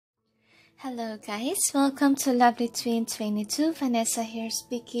Hello guys, welcome to Lovely Twin 22. Vanessa here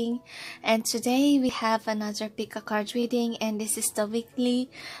speaking, and today we have another pick a card reading, and this is the weekly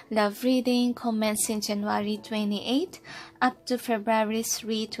love reading commencing January 28 up to February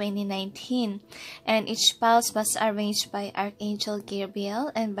 3, 2019, and each pulse was arranged by Archangel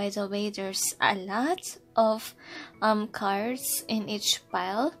Gabriel. And by the way, there's a lot of cards in each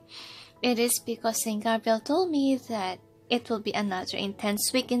pile. It is because Saint Gabriel told me that it will be another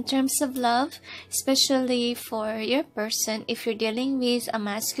intense week in terms of love, especially for your person. If you're dealing with a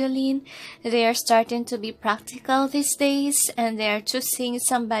masculine, they are starting to be practical these days, and they are choosing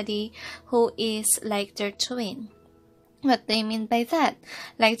somebody who is like their twin. What do I mean by that?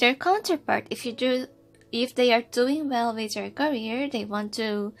 Like their counterpart. If they are doing well with their career, they want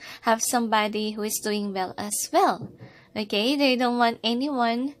to have somebody who is doing well as well. Okay, they don't want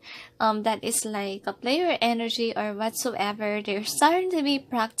anyone that is like a player energy or whatsoever. They're starting to be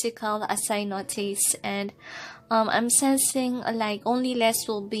practical, as I notice, and I'm sensing like only less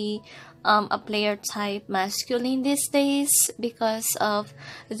will be a player type masculine these days because of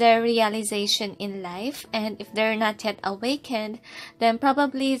their realization in life. And if they're not yet awakened, then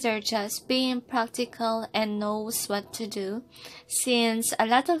probably they're just being practical and knows what to do, since a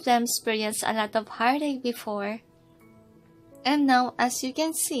lot of them experienced a lot of heartache before. And now, as you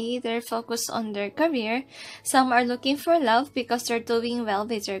can see, they're focused on their career. Some are looking for love because they're doing well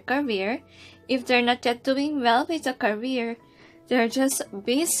with their career. If they're not yet doing well with a career, they're just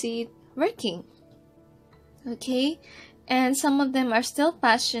busy working. Okay? And some of them are still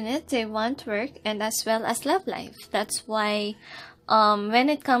passionate. They want work and as well as love life. That's why when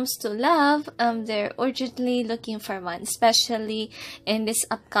it comes to love, they're urgently looking for one, especially in this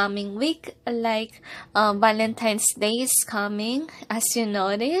upcoming week. Like Valentine's Day is coming, as you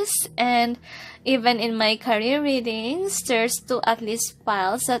notice, and even in my career readings, there's two at least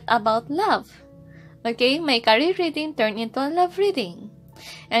piles that about love. Okay, my career reading turned into a love reading,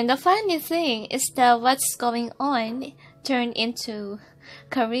 and the funny thing is that what's going on turned into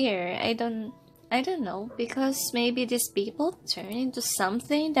career. I don't know, because maybe these people turn into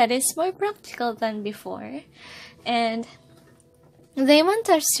something that is more practical than before. And they want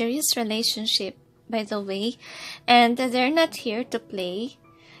a serious relationship, by the way, and they're not here to play.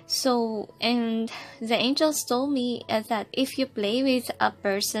 So, and the angels told me that if you play with a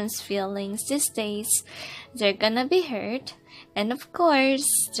person's feelings these days, they're gonna be hurt. And of course,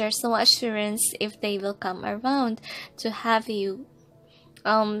 there's no assurance if they will come around to have you.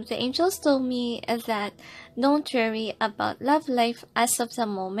 The angels told me that don't worry about love life as of the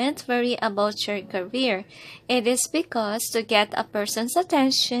moment, worry about your career. It is because to get a person's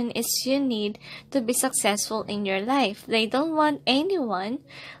attention is you need to be successful in your life. They don't want anyone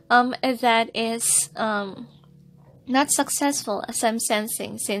that is not successful, as I'm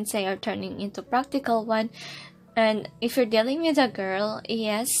sensing, since they are turning into practical one. And if you're dealing with a girl,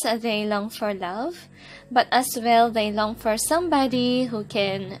 yes, they long for love, but as well, they long for somebody who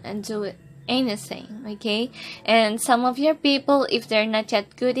can do anything, okay? And some of your people, if they're not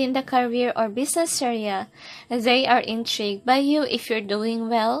yet good in the career or business area, they are intrigued by you if you're doing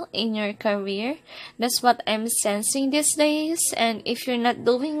well in your career. That's what I'm sensing these days. And if you're not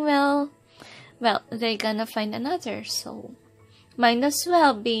doing well, they're gonna find another. So might as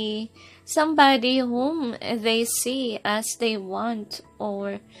well be somebody whom they see as they want,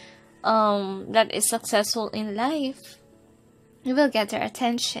 or that is successful in life. You will get their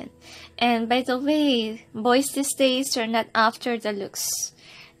attention. And by the way, boys these days are not after the looks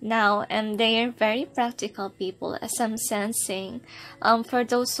now, and they are very practical people, as I'm sensing. For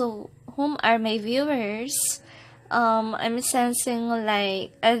those whom are my viewers, I'm sensing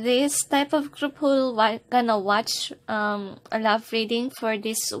like this type of group who gonna watch a love reading for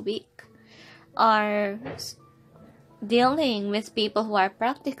this week are dealing with people who are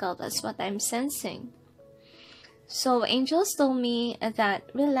practical. That's what I'm sensing. So angels told me that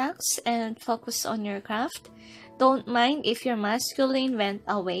relax and focus on your craft. Don't mind if your masculine ran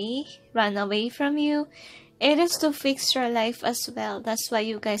away from you. It is to fix your life as well. That's why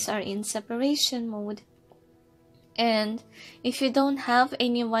you guys are in separation mode. And if you don't have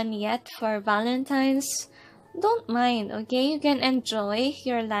anyone yet for Valentine's, don't mind, okay? You can enjoy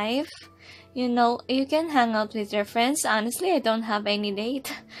your life. You know, you can hang out with your friends. Honestly, I don't have any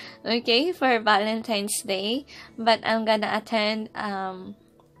date, okay, for Valentine's Day. But I'm gonna attend an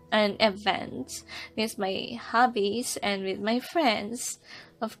event with my hobbies and with my friends,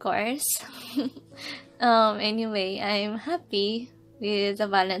 of course. Anyway, I'm happy with the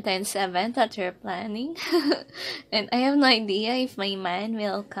Valentine's event that we're planning. And I have no idea if my man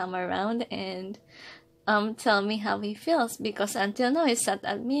will come around and tell me how he feels, because until now he's not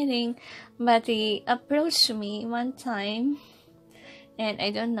admitting, but he approached me one time and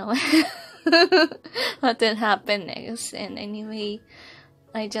I don't know what will happen next. And anyway,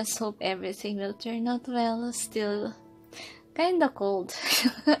 I just hope everything will turn out well. Still kinda cold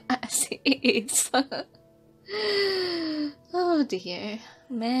as it is. Oh dear,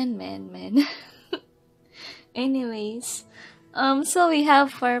 man. Anyways, so we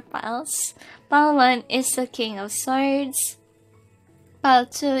have 4 piles. Pile 1 is the King of Swords. Pile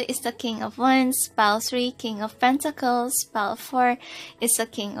 2 is the King of Wands. Pile 3, King of Pentacles. Pile 4 is the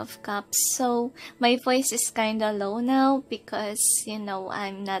King of Cups. So my voice is kinda low now because, you know,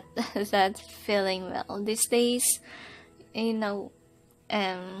 I'm not that feeling well these days. You know,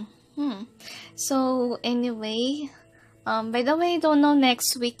 So anyway, by the way, don't know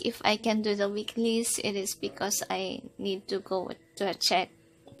next week if I can do the weeklies. It is because I need to go to a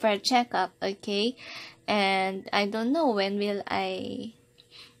checkup, okay? And I don't know when will I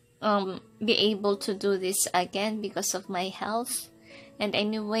be able to do this again because of my health. And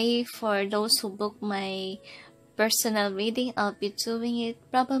anyway, for those who book my personal reading, I'll be doing it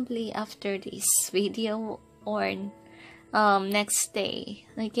probably after this video or next day,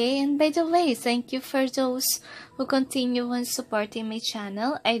 okay? And by the way, thank you for those who continue on supporting my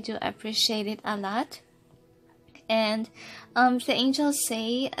channel. I do appreciate it a lot. And the angels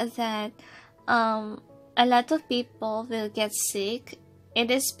say that a lot of people will get sick.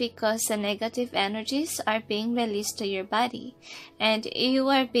 It is because the negative energies are being released to your body, and you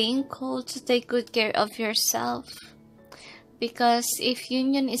are being called to take good care of yourself. Because if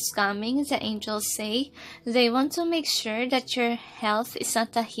union is coming, the angels say, they want to make sure that your health is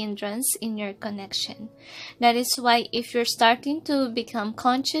not a hindrance in your connection. That is why if you're starting to become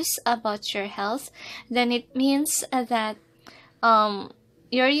conscious about your health, then it means that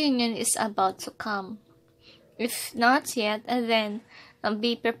your union is about to come. If not yet, then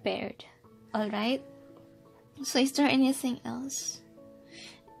be prepared. Alright? So is there anything else?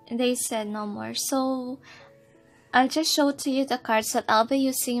 They said no more. So I'll just show to you the cards that I'll be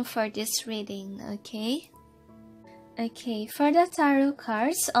using for this reading, okay? Okay, for the tarot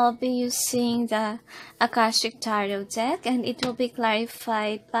cards, I'll be using the Akashic Tarot deck, and it will be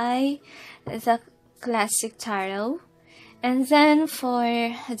clarified by the Classic Tarot. And then for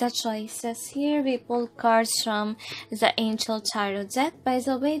the choices here, we pull cards from the Angel Tarot deck. By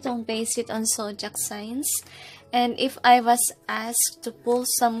the way, don't base it on zodiac signs. And if I was asked to pull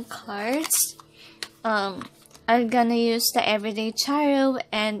some cards, I'm gonna use the Everyday Tarot,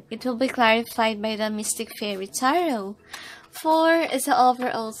 and it will be clarified by the Mystic Fairy Tarot. For the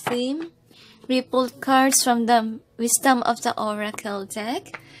overall theme, we pulled cards from the Wisdom of the Oracle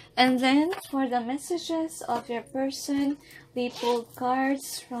deck. And then for the messages of your person, we pulled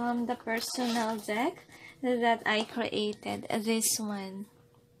cards from the personal deck that I created, this one.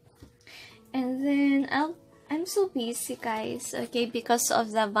 And then I'm so busy, guys, okay, because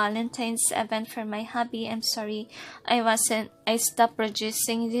of the Valentine's event for my hubby. I'm sorry, I stopped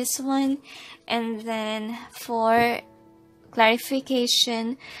producing this one. And then for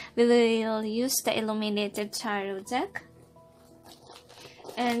clarification, we will use the Illuminated Tarot deck.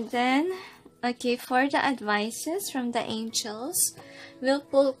 And then, okay, for the advices from the angels, we'll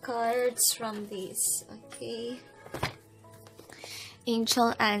pull cards from these, okay.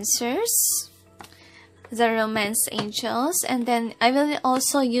 Angel Answers, the Romance Angels, and then I will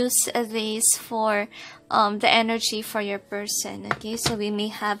also use these for the energy for your person, okay, so we may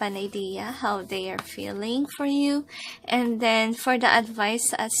have an idea how they are feeling for you. And then for the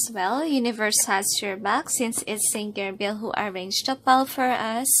advice as well, universe has your back, since it's Saint Gabriel who arranged the pile for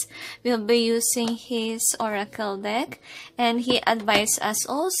us. We'll be using his oracle deck, and he advised us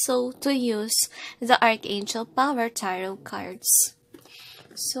also to use the Archangel Power Tarot cards.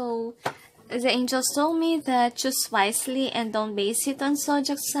 So the angels told me that choose wisely and don't base it on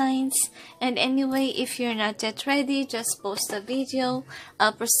zodiac signs. And anyway, if you're not yet ready, just post the video.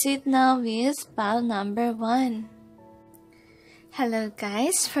 I'll proceed now with pile number 1. Hello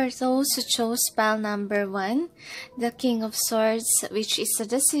guys, for those who chose pile number 1, the King of Swords, which is the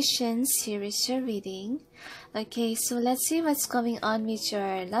Decisions, here is your reading. Okay, so let's see what's going on with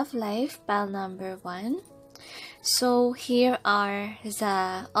your love life, pile number 1. So here are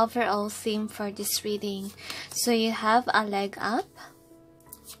the overall theme for this reading. So you have a leg up,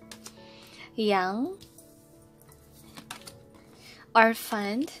 young,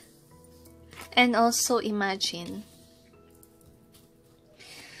 orphaned, and also imagine.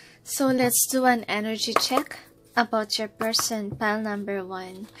 So let's do an energy check about your person, pile number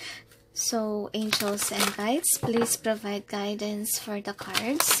 1. So angels and guides, please provide guidance for the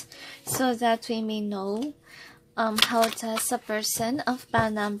cards. so that we may know how does a person of pile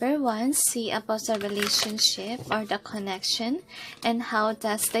number 1 see about the relationship or the connection, and how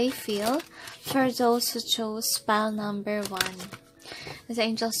does they feel for those who chose pile number 1. The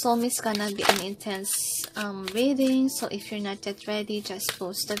angel soul is gonna be an intense reading, so if you're not yet ready, just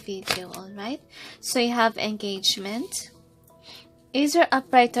pause the video. Alright, so you have engagement, either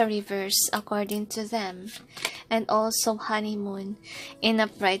upright or reverse according to them, and also honeymoon in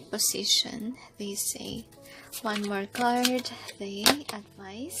upright position, they say. One more card, they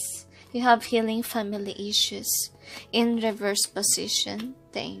advise. You have healing family issues in reverse position.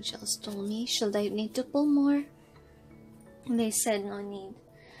 The angels told me, should I need to pull more? They said no need.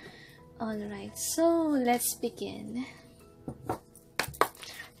 Alright, so let's begin.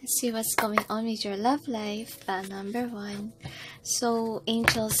 Let's see what's going on with your love life, pile number 1. So,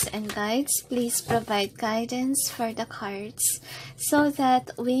 angels and guides, please provide guidance for the cards so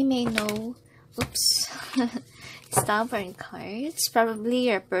that we may know. Oops. Stubborn cards. Probably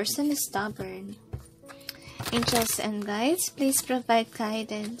your person is stubborn. Angels and guides, please provide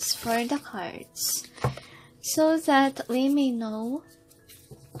guidance for the cards so that we may know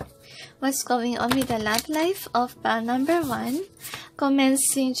what's going on with the love life of pile number 1,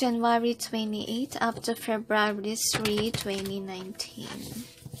 commencing January 28 up to February 3, 2019.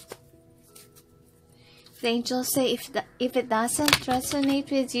 The angels say if it doesn't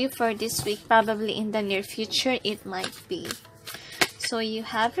resonate with you for this week, probably in the near future it might be. So you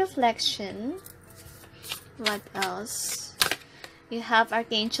have reflection. What else? You have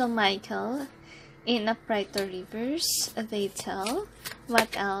Archangel Michael in upright or reverse, they tell.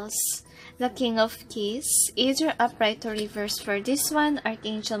 What else? The King of Keys, either upright or reverse for this one.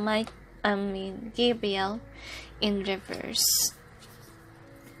 Archangel Gabriel in reverse.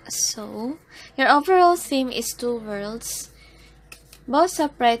 So, your overall theme is 2 worlds, both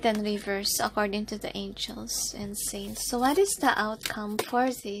upright and reverse, according to the angels and saints. So, what is the outcome for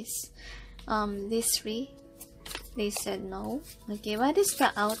this? These 3? They said no. Okay, what is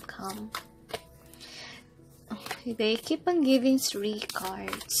the outcome? They keep on giving 3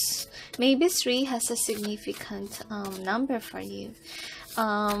 cards. Maybe 3 has a significant number for you.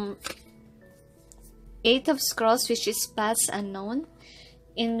 8 of Scrolls, which is paths unknown.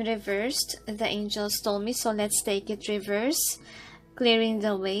 In reversed, the angels told me, so let's take it reverse. Clearing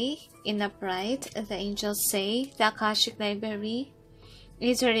the way. In upright, the angels say the Akashic Library.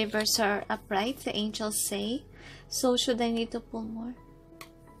 Either reverse or upright, the angels say. So should I need to pull more?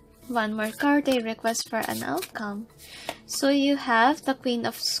 One more card, they request for an outcome. So you have the Queen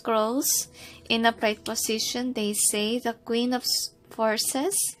of Scrolls in upright position. They say the Queen of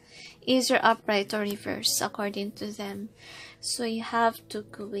Forces, either upright or reverse, according to them. So you have 2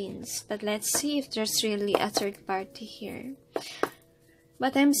 queens, but let's see if there's really a third party here.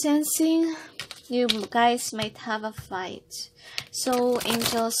 But I'm sensing you guys might have a fight. So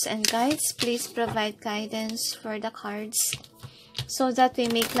angels and guides, please provide guidance for the cards so that we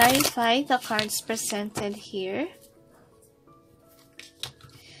may clarify the cards presented here.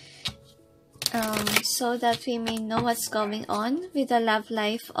 So that we may know what's going on with the love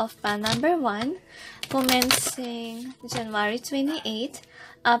life of pile number 1, commencing January 28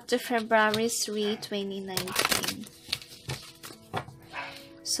 up to February 3, 2019.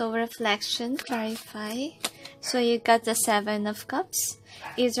 So reflection, clarify. So you got the 7 of Cups,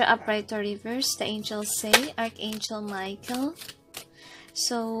 either upright or reverse, the angels say, Archangel Michael.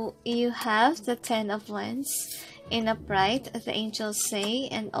 So you have the 10 of Wands in upright, the angels say,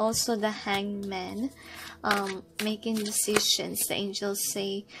 and also the Hangman, making decisions, the angels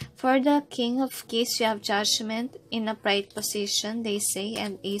say. For the King of Keys, you have Judgment in upright position, they say,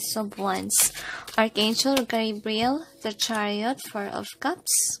 and Ace of Wands. Archangel Gabriel, the Chariot, 4 of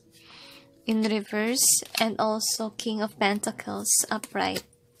Cups in reverse, and also King of Pentacles upright,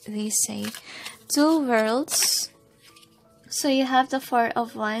 they say. 2 worlds. So you have the 4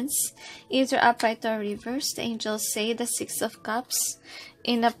 of Wands, either upright or reverse. The angels say the 6 of Cups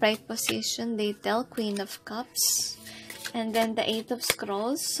in upright position. They tell Queen of Cups. And then the 8 of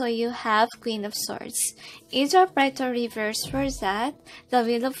Scrolls. So you have Queen of Swords, either upright or reverse for that. The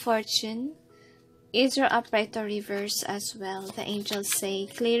Wheel of Fortune, either upright or reverse as well. The angels say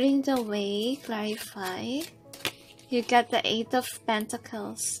clearing the way, clarify. You got the 8 of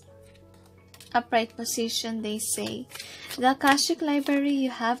Pentacles, upright position, they say. The Akashic Library, you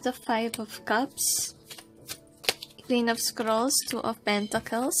have the 5 of Cups, Queen of Scrolls, 2 of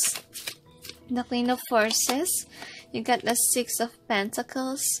Pentacles, the Queen of Forces, you got the 6 of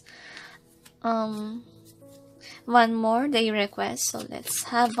Pentacles. One more they request, so let's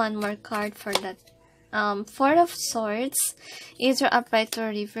have one more card for that Four of Swords, either upright or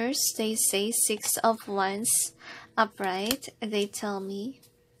reverse. They say Six of Wands, upright, they tell me.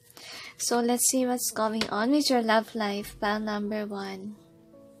 So let's see what's going on with your love life, pile number 1.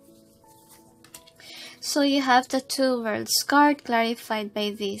 So you have the Two Worlds card clarified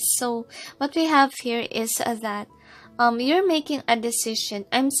by this. So what we have here is that you're making a decision.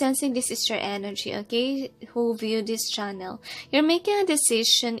 I'm sensing this is your energy, okay, who view this channel. You're making a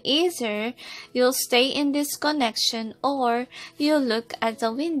decision. Either you'll stay in this connection or you'll look at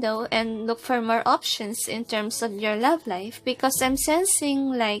the window and look for more options in terms of your love life, because I'm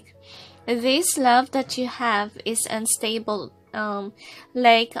sensing like this love that you have is unstable.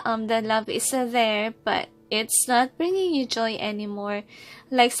 The love is there, but it's not bringing you joy anymore.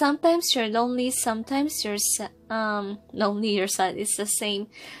 Like sometimes you're lonely, sometimes you're lonely, you're sad, it's the same.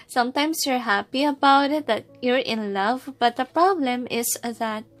 Sometimes you're happy about it, that you're in love, but the problem is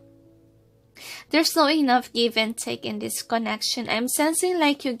that there's no enough give and take in this connection. I'm sensing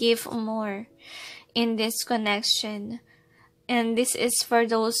like you give more in this connection. And this is for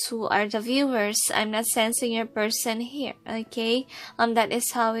those who are the viewers. I'm not sensing your person here, okay? That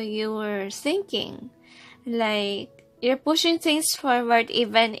is how you were thinking. Like, you're pushing things forward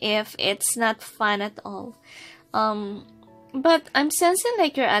even if it's not fun at all. But I'm sensing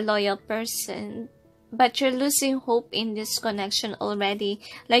like you're a loyal person, but you're losing hope in this connection already.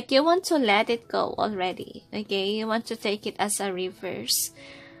 Like, you want to let it go already, okay? You want to take it as a reverse.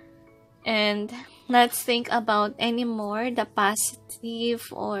 And let's think about anymore the positive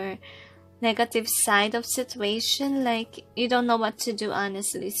or negative side of situation. Like, you don't know what to do,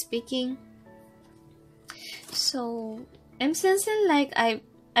 honestly speaking. So I'm sensing like I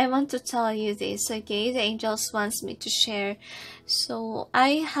want to tell you this, okay? The angels wants me to share. So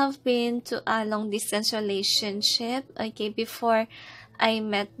I have been to a long distance relationship, okay, before I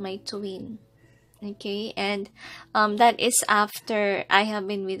met my twin. Okay, and that is after I have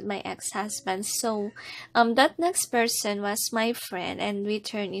been with my ex-husband. So that next person was my friend, and we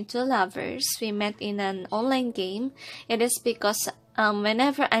turned into lovers. We met in an online game. It is because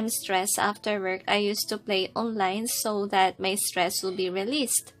whenever I'm stressed after work, I used to play online so that my stress will be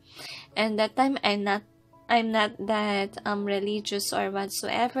released. And that time I'm not that religious or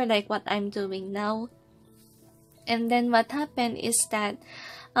whatsoever like what I'm doing now. And then what happened is that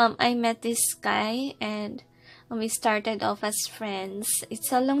I met this guy and we started off as friends.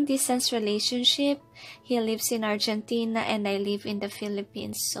 It's a long distance relationship. He lives in Argentina and I live in the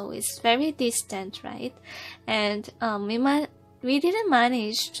Philippines, so it's very distant, right? And we didn't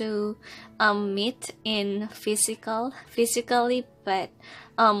manage to meet in physically, but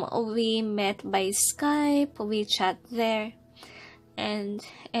we met by Skype. We chat there. And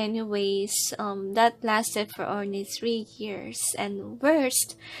anyways, that lasted for only 3 years. And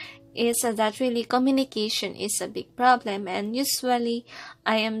worst is that really communication is a big problem, and usually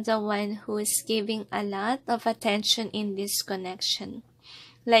I am the one who is giving a lot of attention in this connection.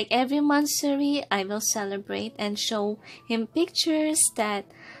 Like every monthsary, I will celebrate and show him pictures that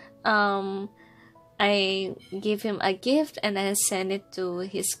I give him a gift and I send it to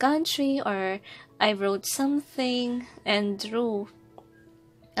his country, or I wrote something and drew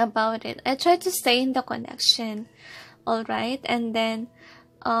about it. I try to stay in the connection, all right? And then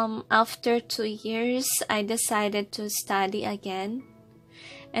after 2 years, I decided to study again,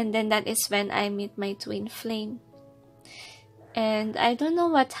 and then that is when I meet my twin flame. And I don't know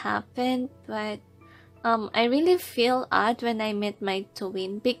what happened, but I really feel odd when I met my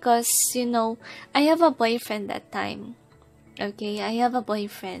twin, because you know I have a boyfriend that time. Okay, I have a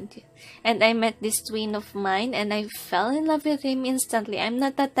boyfriend, and I met this twin of mine and I fell in love with him instantly. I'm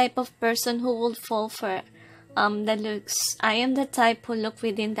not the type of person who would fall for the looks. I am the type who look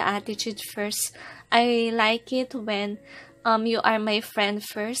within the attitude first. I like it when you are my friend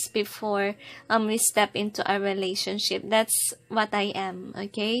first before we step into a relationship. That's what I am,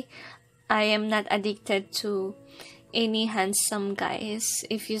 okay? I am not addicted to any handsome guys.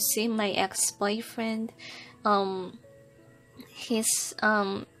 If you see my ex-boyfriend, he's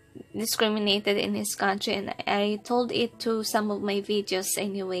discriminated in his country, and I told it to some of my videos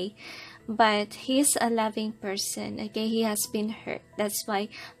anyway. But he's a loving person, okay? He has been hurt. That's why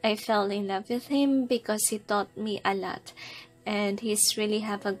I fell in love with him, because he taught me a lot, and he's really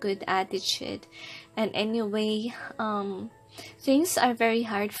have a good attitude. And anyway, things are very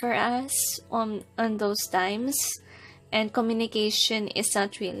hard for us on those times, and communication is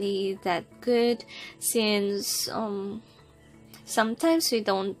not really that good, since sometimes we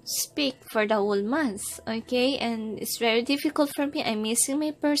don't speak for the whole month, okay? And it's very difficult for me. I'm missing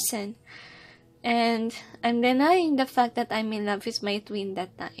my person, and I'm denying the fact that I'm in love with my twin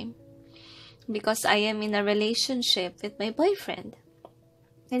that time. because I am in a relationship with my boyfriend.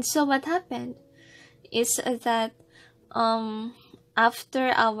 And so what happened is that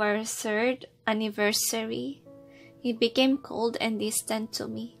after our third anniversary, he became cold and distant to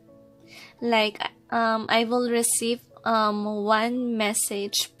me. Like I will receive one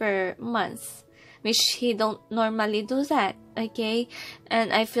message per month, which he don't normally do that. Okay,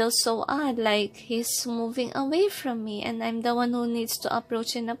 and I feel so odd, like he's moving away from me and I'm the one who needs to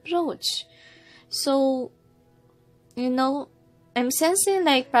approach. So I'm sensing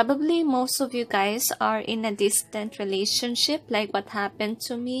like probably most of you guys are in a distant relationship, like what happened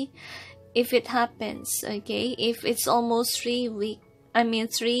to me. If it happens, okay, if it's almost 3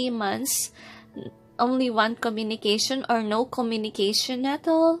 months, only one communication or no communication at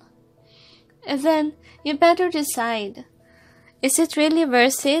all, then you better decide, is it really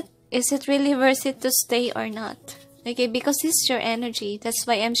worth it? Is it really worth it to stay or not? Okay, because it's your energy. That's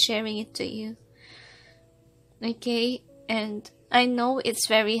why I'm sharing it to you. Okay, and I know it's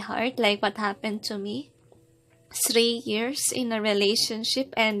very hard, like what happened to me. 3 years in a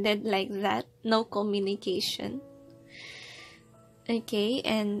relationship ended like that, no communication. Okay,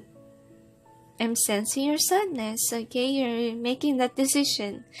 and I'm sensing your sadness. Okay, you're making that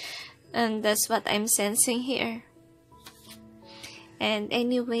decision, and that's what I'm sensing here. And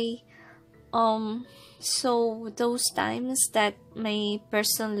anyway, so those times that my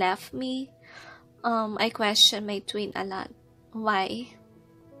person left me, I question my twin a lot. Why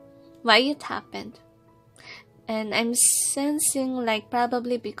it happened? And I'm sensing like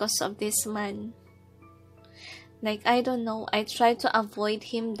probably because of this man. Like, I don't know, I try to avoid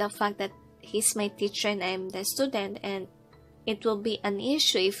him, the fact that he's my teacher and I'm the student, and it will be an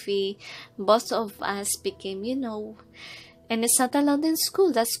issue if both of us became, and it's not allowed in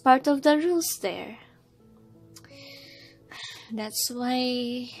school. That's part of the rules there. That's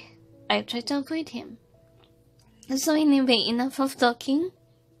why I try to avoid him. So anyway, enough of talking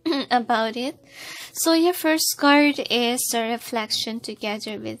about it. So your first card is a reflection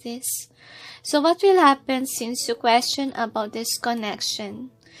together with this. So what will happen since you question about this connection?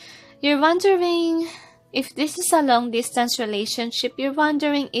 You're wondering if this is a long distance relationship. You're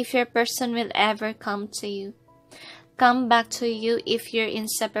wondering if your person will ever come back to you if you're in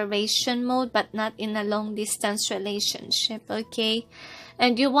separation mode but not in a long distance relationship. Okay,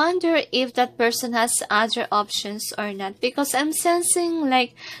 and you wonder if that person has other options or not, because I'm sensing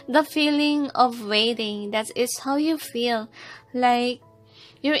like the feeling of waiting. That is how you feel, like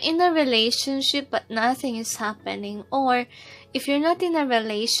you're in a relationship but nothing is happening. Or if you're not in a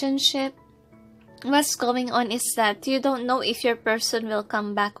relationship, what's going on is that you don't know if your person will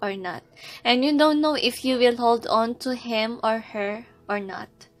come back or not, and you don't know if you will hold on to him or her or not.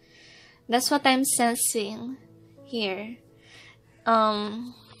 That's what I'm sensing here.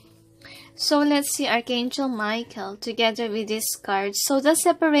 So let's see Archangel Michael together with this card. So the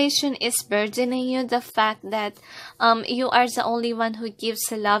separation is burdening you, the fact that you are the only one who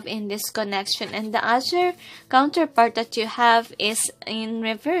gives love in this connection, and the other counterpart that you have is in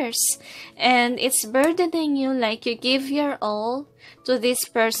reverse, and it's burdening you, like you give your all to this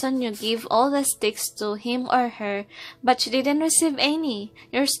person, you give all the sticks to him or her, but you didn't receive any.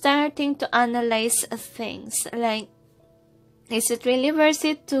 You're starting to analyze things like, is it really worth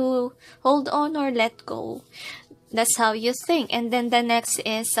it to hold on or let go? That's how you think. And then the next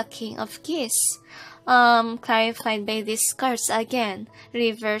is a King of Keys. Clarified by these cards again,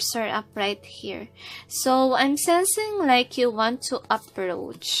 reverse or upright here. So I'm sensing like you want to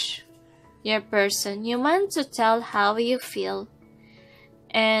approach your person. You want to tell how you feel.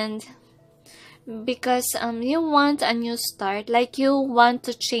 And because you want a new start, like you want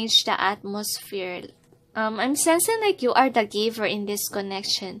to change the atmosphere. I'm sensing like you are the giver in this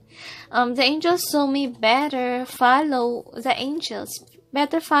connection. The angels told me better follow the angels,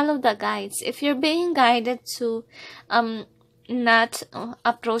 better follow the guides. If you're being guided to not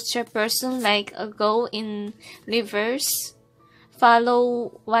approach your person, like go in reverse,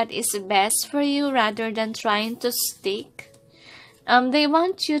 follow what is best for you rather than trying to stick. They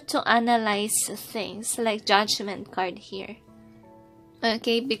want you to analyze things, like Judgment card here.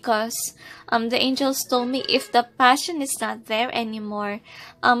 Okay, because the angels told me if the passion is not there anymore,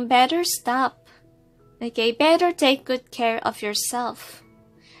 better stop. Okay, better take good care of yourself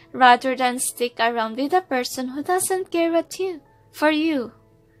rather than stick around with a person who doesn't care for you.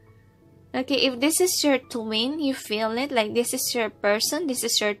 Okay, if this is your twin, you feel it, like this is your person, this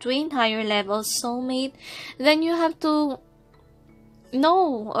is your twin, higher level soulmate, then you have to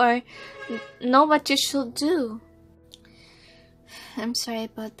know what you should do. I'm sorry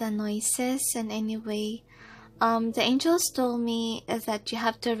about the noises. And anyway, The angels told me that you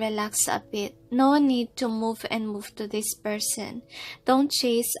have to relax a bit. No need to move to this person. Don't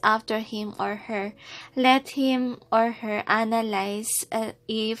chase after him or her. Let him or her analyze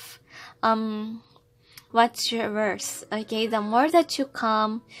if what's your worth. Okay, the more that you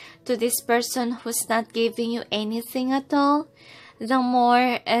come to this person who's not giving you anything at all, the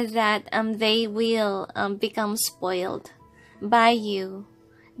more that they will become spoiled by you.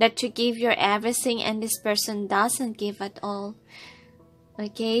 That you give your everything and this person doesn't give at all.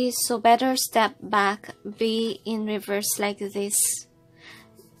 Okay, so better step back, be in reverse like this.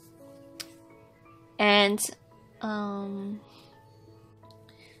 And I'm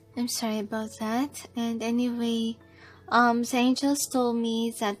sorry about that. And anyway, the angels told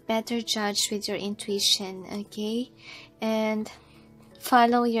me that better judge with your intuition, okay? And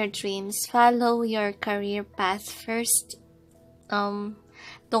follow your dreams, follow your career path first.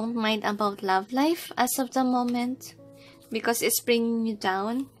 Don't mind about love life as of the moment because it's bringing you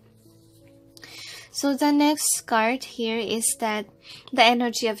down. So the next card here is that the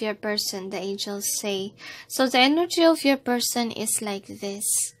energy of your person, the angels say. So the energy of your person is like this.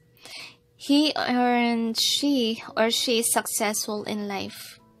 He or she is successful in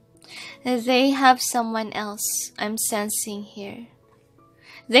life. They have someone else, I'm sensing here.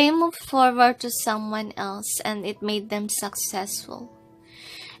 They moved forward to someone else and it made them successful.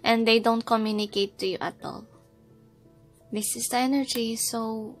 And they don't communicate to you at all. This is the energy.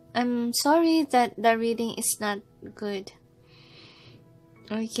 So I'm sorry that the reading is not good.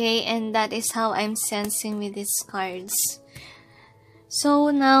 Okay, and that is how I'm sensing with these cards.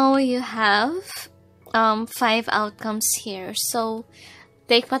 So now you have 5 outcomes here. So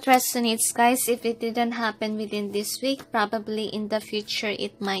take what resonates, guys. If it didn't happen within this week, probably in the future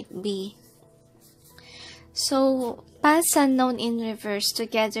it might be. So past unknown in reverse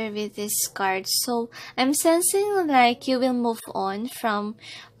together with this card. So I'm sensing like you will move on from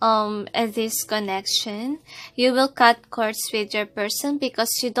this connection. You will cut cords with your person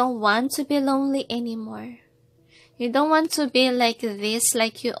because you don't want to be lonely anymore. You don't want to be like this,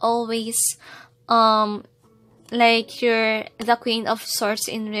 like you always like you're the Queen of Swords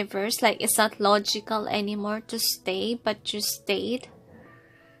in reverse, like it's not logical anymore to stay, but you stayed.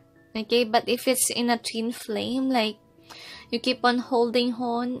 Okay, but if it's in a twin flame, like you keep on holding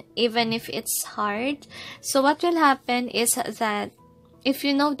on even if it's hard. So what will happen is that if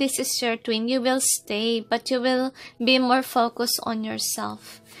you know this is your twin, you will stay, but you will be more focused on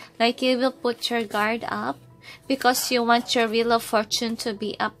yourself. Like you will put your guard up because you want your wheel of fortune to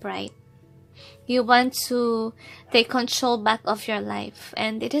be upright. You want to take control back of your life,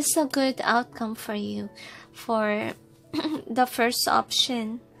 and it is a good outcome for you for the first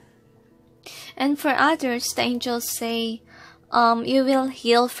option. And for others, the angels say you will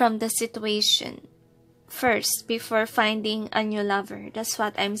heal from the situation first before finding a new lover. That's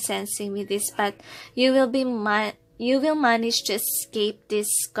what I'm sensing with this. But you will manage to escape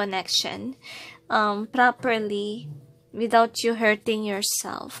this connection properly without you hurting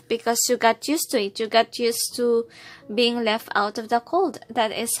yourself, because you got used to it. You got used to being left out of the cold.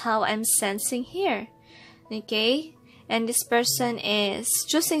 That is how I'm sensing here. Okay? And this person is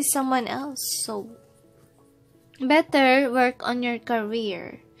choosing someone else. So better work on your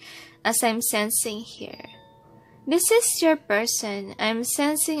career, as I'm sensing here. This is your person. I'm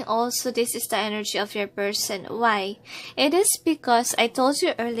sensing also this is the energy of your person. Why? It is because I told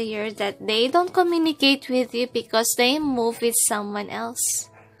you earlier that they don't communicate with you because they move with someone else.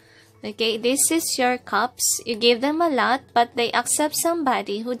 Okay, this is your cups. You give them a lot, but they accept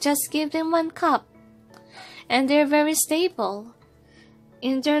somebody who just give them 1 cup. And they're very stable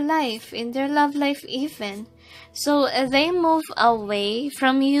in their life, in their love life even. So they move away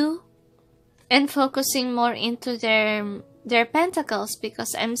from you and focusing more into their pentacles,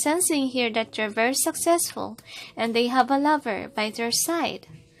 because I'm sensing here that you're very successful and they have a lover by their side.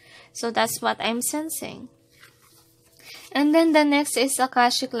 So that's what I'm sensing. And then the next is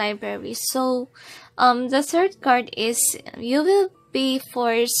Akashic Library. So the third card is you will be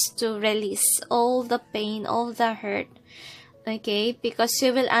forced to release all the pain, all the hurt, okay, because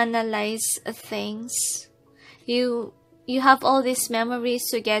you will analyze things. You have all these memories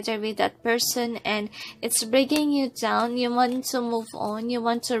together with that person and it's bringing you down. You want to move on. You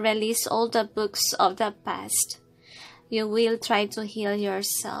want to release all the books of the past. You will try to heal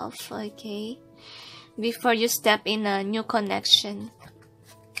yourself, okay, before you step in a new connection.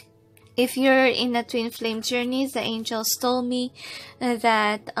 If you're in a twin flame journey, the angels told me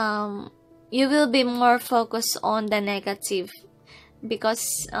that you will be more focused on the negative,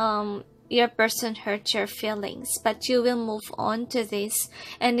 because your person hurt your feelings, but you will move on to this,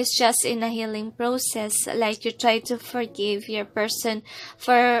 and it's just in a healing process. Like you try to forgive your person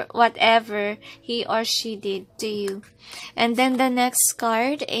for whatever he or she did to you. And then the next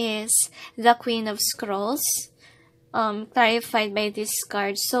card is the Queen of Scrolls, clarified by this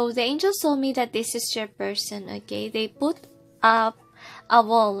card. So the angels told me that this is your person. Okay, they put up a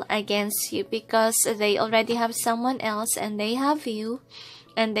wall against you because they already have someone else, and they have you,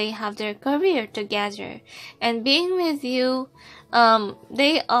 and they have their career together, and being with you,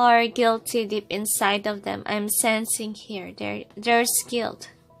 they are guilty deep inside of them. I'm sensing here there's guilt.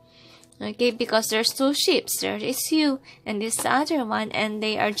 Okay, because there's two ships. There is you and this other one, and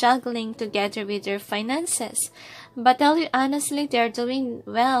they are juggling together with their finances. But tell you honestly, they're doing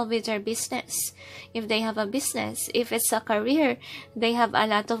well with their business. If they have a business, if it's a career, they have a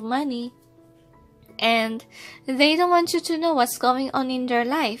lot of money. And they don't want you to know what's going on in their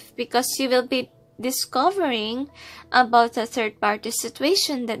life, because you will be discovering about a third-party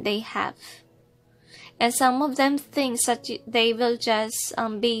situation that they have. And some of them think that they will just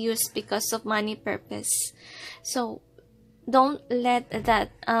be used because of money purpose. So don't let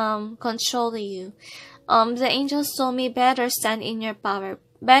that control you. The angels told me, better stand in your power,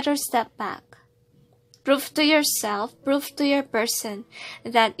 better step back. Prove to yourself, prove to your person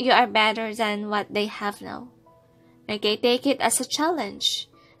that you are better than what they have now. Okay, take it as a challenge.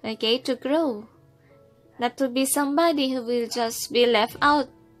 Okay, to grow. Not to be somebody who will just be left out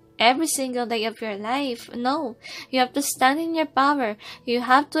every single day of your life. No, you have to stand in your power. You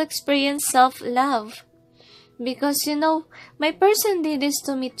have to experience self-love. Because, you know, my person did this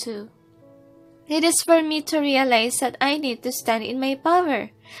to me too. It is for me to realize that I need to stand in my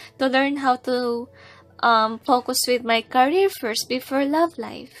power. To learn how to focus with my career first before love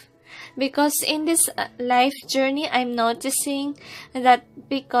life. Because in this life journey, I'm noticing that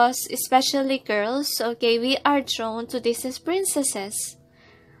because especially girls, okay, we are drawn to Disney princesses.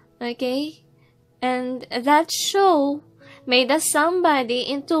 Okay, and that show made us somebody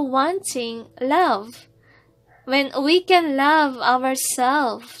into wanting love, when we can love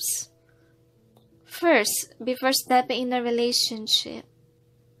ourselves first before stepping in a relationship.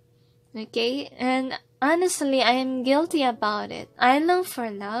 Okay, and honestly, I am guilty about it. I long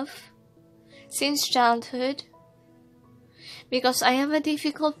for love since childhood because I have a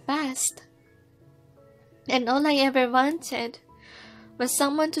difficult past, and all I ever wanted was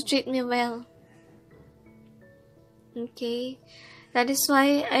someone to treat me well. Okay, that is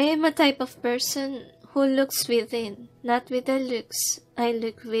why I am a type of person who looks within, not with the looks. I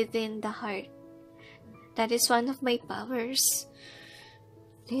look within the heart. That is one of my powers,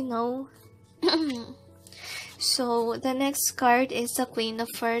 you know. So the next card is the Queen of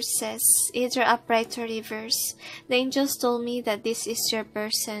Forces, either upright or reverse. The angels told me that this is your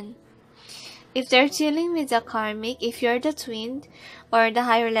person. If they're dealing with the karmic, if you're the twin or the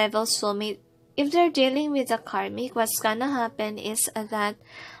higher level soulmate, if they're dealing with the karmic, what's gonna happen is that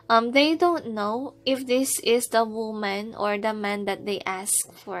they don't know if this is the woman or the man that they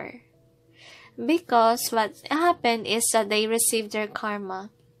ask for. Because what happened is that they receive their karma.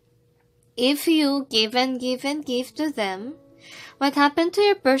 If you give and give and give to them, what happened to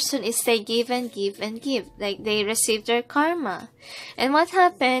your person is they give and give and give, like they receive their karma. And what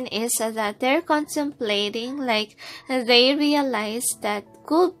happened is that they're contemplating, like they realize that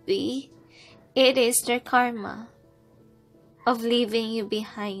could be it is their karma of leaving you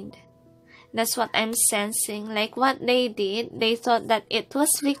behind. That's what I'm sensing. Like what they did, they thought that it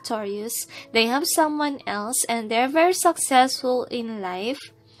was victorious. They have someone else and they're very successful in life.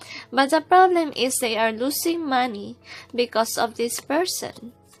 But the problem is they are losing money because of this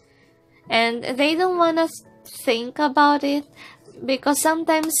person. And they don't want to think about it because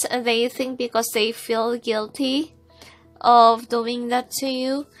sometimes they think because they feel guilty of doing that to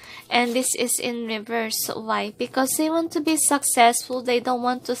you. And this is in reverse. Why? Because they want to be successful. They don't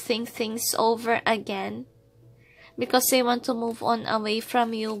want to think things over again. Because they want to move on away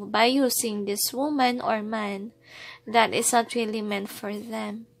from you by using this woman or man that is not really meant for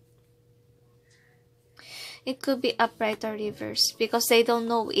them. It could be upright or reverse because they don't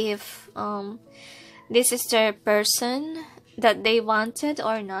know if this is their person that they wanted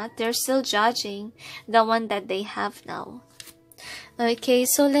or not. They're still judging the one that they have now. Okay,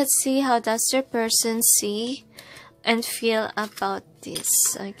 so let's see how does your person see and feel about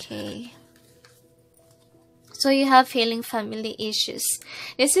this. Okay. So you have healing family issues.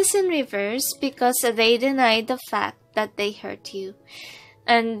 This is in reverse because they deny the fact that they hurt you.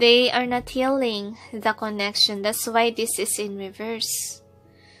 And they are not healing the connection. That's why this is in reverse.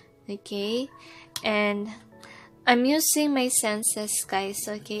 Okay. And I'm using my senses, guys,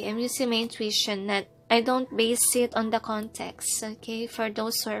 okay? I'm using my intuition, that I don't base it on the context, okay? For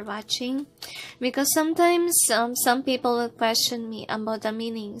those who are watching, because sometimes some people will question me about the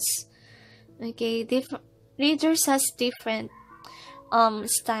meanings, okay? Readers has different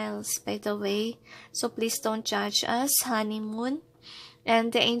styles, by the way, so please don't judge us. Honeymoon,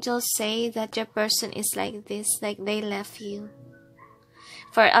 and the angels say that your person is like this, like they left you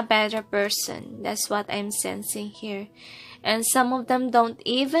for a better person. That's what I'm sensing here. And some of them don't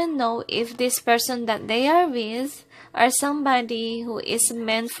even know if this person that they are with are somebody who is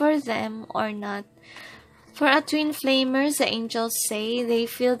meant for them or not. For a twin flamers, the angels say they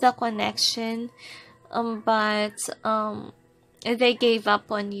feel the connection, but they gave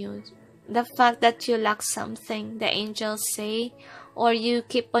up on you. The fact that you lack something, the angels say, or you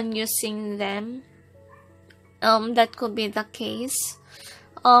keep on using them, that could be the case.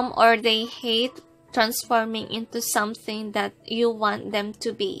 Or they hate transforming into something that you want them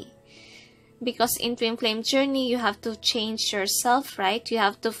to be. Because in twin flame journey, you have to change yourself, right? You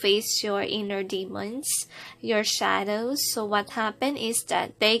have to face your inner demons, your shadows. So what happened is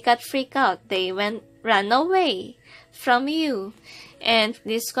that they got freaked out. They ran away from you and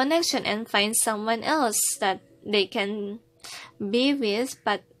this connection and find someone else that they can be with.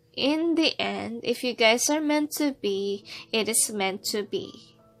 But in the end, if you guys are meant to be, it is meant to be.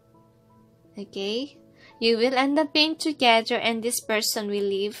 Okay, you will end up being together, and this person will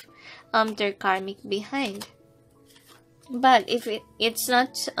leave their karmic behind. But if it's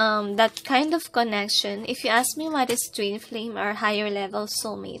not that kind of connection, if you ask me what is twin flame or higher level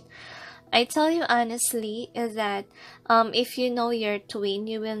soulmate, I tell you honestly that if you know your twin,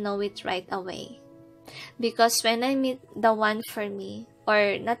 you will know it right away. Because when I meet the one for me,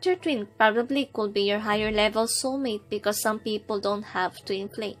 or not your twin, probably could be your higher level soulmate, because some people don't have twin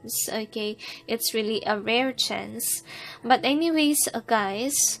flames, okay? It's really a rare chance. But anyways,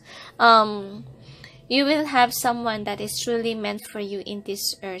 guys, you will have someone that is truly meant for you in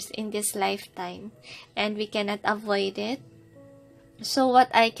this earth, in this lifetime, and we cannot avoid it. So what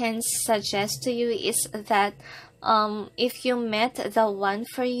I can suggest to you is that if you met the one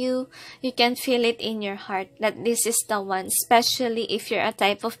for you, you can feel it in your heart that this is the one, especially if you're a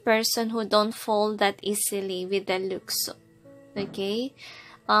type of person who don't fall that easily with the looks, okay?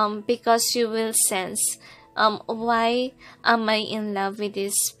 Because you will sense, why am I in love with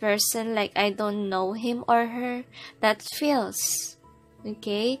this person, like I don't know him or her? That feels,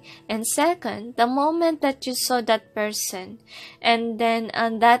 okay? And second, the moment that you saw that person, and then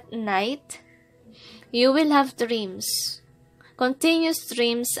on that night, you will have dreams, continuous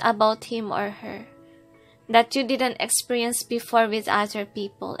dreams about him or her that you didn't experience before with other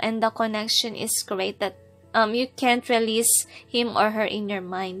people, and the connection is great that you can't release him or her in your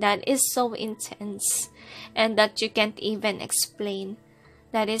mind. That is so intense, and that you can't even explain.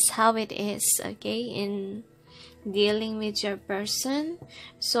 That is how it is, okay, in dealing with your person.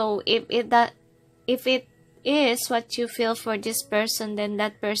 So if it is what you feel for this person, then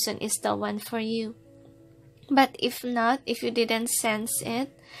that person is the one for you. But if not, if you didn't sense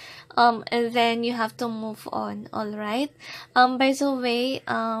it, then you have to move on, alright? By the way,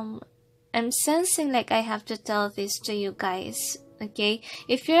 I'm sensing like I have to tell this to you guys, okay?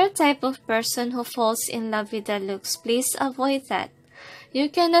 If you're a type of person who falls in love with the looks, please avoid that. You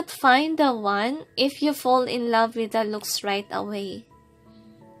cannot find the one if you fall in love with the looks right away,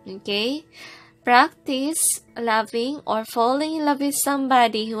 okay? Practice loving or falling in love with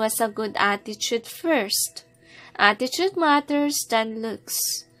somebody who has a good attitude first. Attitude matters than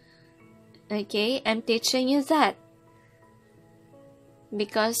looks. Okay, I'm teaching you that.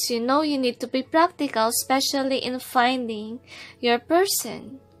 Because you know you need to be practical, especially in finding your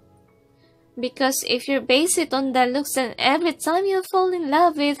person. Because if you base it on the looks, then every time you fall in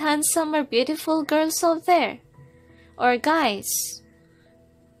love with handsome or beautiful girls out there, or guys,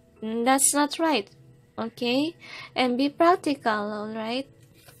 that's not right. Okay, and be practical, alright?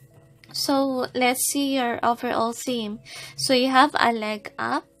 So let's see your overall theme. So you have a leg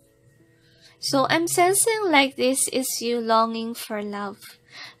up. So I'm sensing like this is you longing for love.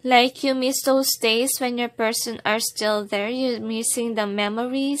 Like you miss those days when your person are still there. You're missing the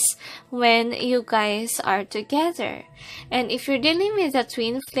memories when you guys are together. And if you're dealing with a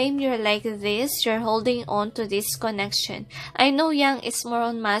twin flame, you're like this. You're holding on to this connection. I know Yang is more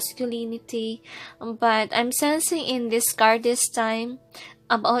on masculinity, but I'm sensing in this card this time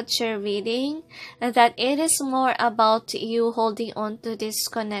about your reading that it is more about you holding on to this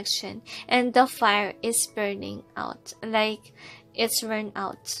connection, and the fire is burning out, like it's burned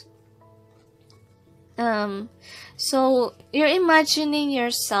out. So you're imagining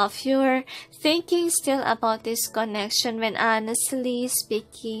yourself, you're thinking still about this connection when honestly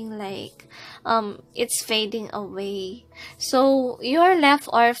speaking, like, it's fading away. So you're left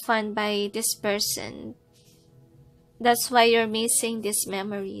orphaned by this person. That's why you're missing these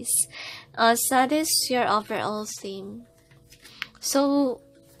memories. So that is your overall theme. So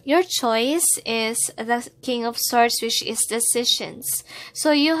your choice is the King of Swords, which is decisions.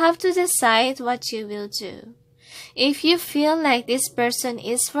 So you have to decide what you will do. If you feel like this person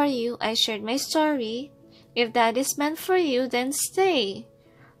is for you, I shared my story. If that is meant for you, then stay.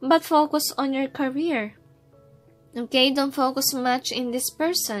 But focus on your career. Okay, don't focus much in this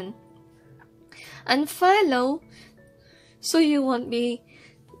person. Unfollow so you won't be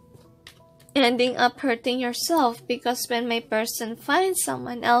ending up hurting yourself, because when my person finds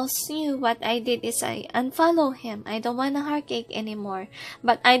someone else new, what I did is I unfollow him. I don't want a heartache anymore.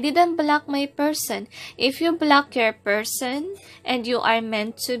 But I didn't block my person. If you block your person and you are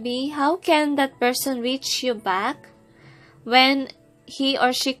meant to be, how can that person reach you back when he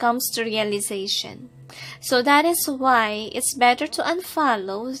or she comes to realization? So that is why it's better to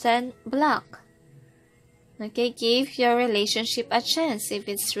unfollow than block. Okay, give your relationship a chance if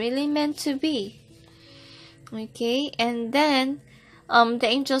it's really meant to be. Okay, and then the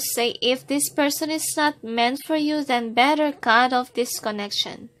angels say if this person is not meant for you, then better cut off this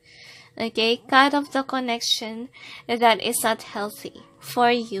connection. Okay, cut off the connection that is not healthy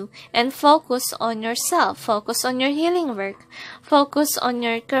for you, and focus on yourself, focus on your healing work, focus on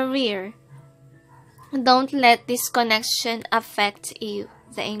your career. Don't let this connection affect you,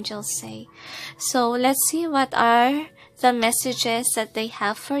 the angels say. So let's see what are the messages that they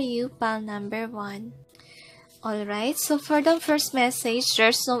have for you, pile number 1. Alright, so for the first message,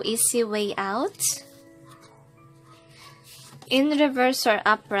 there's no easy way out. In reverse or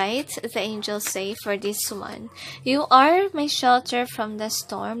upright, the angels say for this one, you are my shelter from the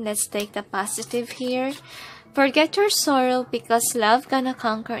storm. Let's take the positive here. Forget your sorrow because love gonna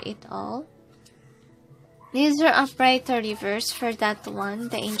conquer it all. These are upright or reverse for that one.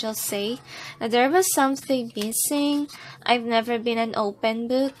 The angels say, there was something missing. I've never been an open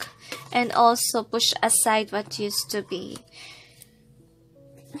book. And also push aside what used to be.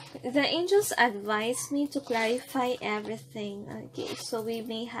 The angels advise me to clarify everything. Okay, so we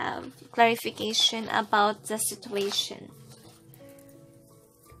may have clarification about the situation.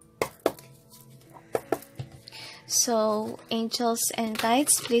 So, angels and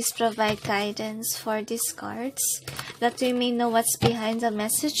guides, please provide guidance for these cards, that we may know what's behind the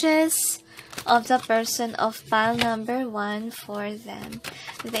messages of the person of pile number 1 for them.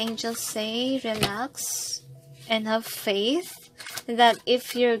 The angels say, relax and have faith that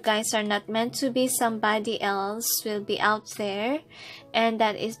if your guys are not meant to be, somebody else will be out there, and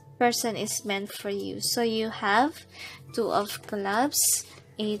that person is meant for you. So you have 2 of clubs,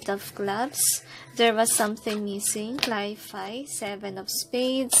 8 of clubs. There was something missing, clarify, 7 of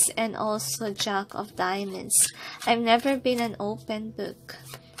spades, and also jack of diamonds. I've never been an open book.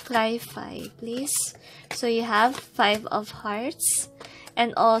 Clarify, please. So you have 5 of hearts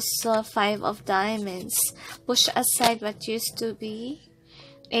and also 5 of diamonds. Push aside what used to be.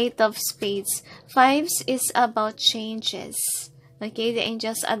 8 of spades. 5s is about changes. Okay, the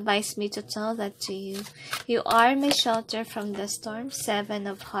angels advise me to tell that to you. You are my shelter from the storm. 7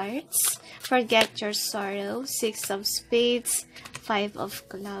 of hearts. Forget your sorrow. 6 of spades. 5 of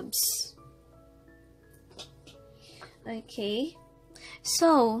clubs. Okay.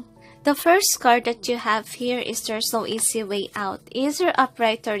 So, the first card that you have here is there's no easy way out. Either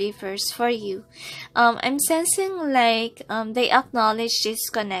upright or reverse for you. I'm sensing like they acknowledge this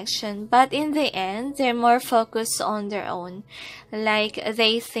connection, but in the end, they're more focused on their own. Like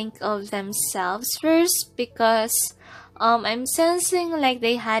they think of themselves first, because I'm sensing like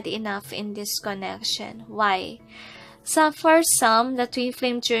they had enough in this connection. Why? So for some, the twin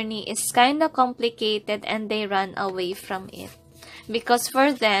flame journey is kind of complicated and they run away from it. Because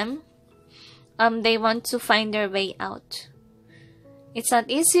for them, they want to find their way out. It's not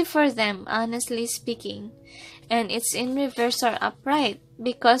easy for them, honestly speaking. And it's in reverse or upright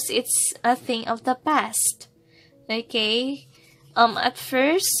because it's a thing of the past. Okay? At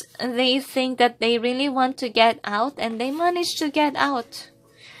first, they think that they really want to get out, and they manage to get out.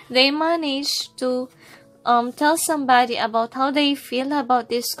 They manage to tell somebody about how they feel about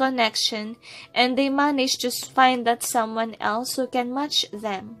this connection, and they manage to find that someone else who can match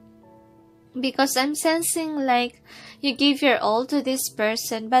them. Because I'm sensing like you give your all to this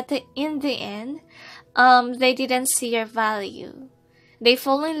person, but in the end, they didn't see your value. They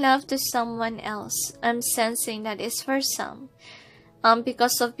fall in love to someone else. I'm sensing that is for some.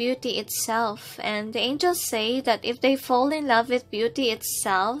 Because of beauty itself. And the angels say that if they fall in love with beauty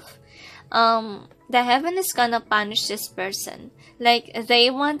itself, the heaven is gonna punish this person. Like, they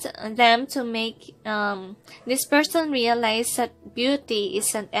want them to make this person realize that beauty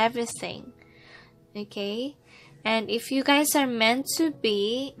isn't everything. Okay? And if you guys are meant to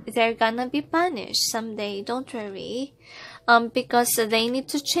be, they're gonna be punished someday. Don't worry. Because they need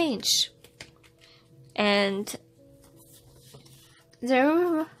to change. And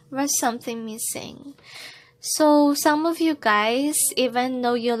there was something missing. So some of you guys, even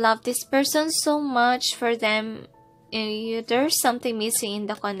though you love this person so much, for them, there's something missing in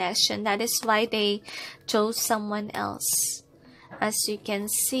the connection. That is why they chose someone else. As you can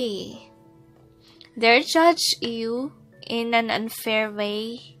see, they judge you in an unfair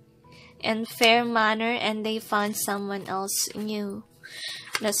way, unfair manner, and they found someone else new.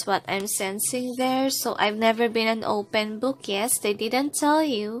 That's what I'm sensing there. So I've never been an open book. Yes, they didn't tell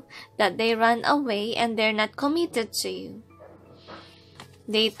you that they ran away and they're not committed to you.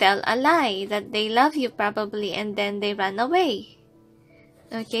 They tell a lie that they love you probably, and then they run away.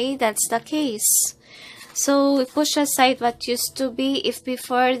 Okay, that's the case. So push aside what used to be. If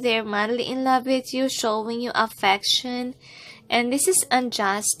before they're madly in love with you, showing you affection, and this is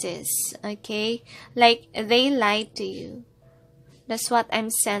injustice. Okay, like they lied to you. That's what I'm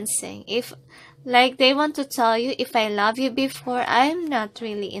sensing. If, like, they want to tell you, if I love you before, I'm not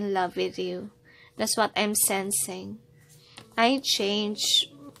really in love with you. That's what I'm sensing. I change.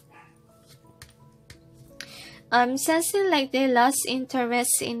 I'm sensing like they lost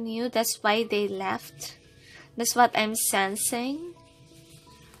interest in you. That's why they left. That's what I'm sensing.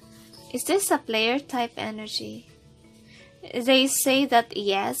 Is this a player type energy? They say that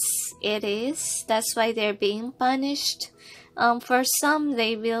yes, it is. That's why they're being punished. For some,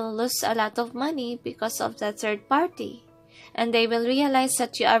 they will lose a lot of money because of the third party. And they will realize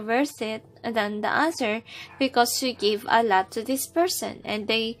that you are worth it than the other because you give a lot to this person. And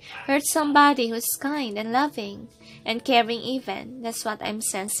they hurt somebody who's kind and loving and caring even. That's what I'm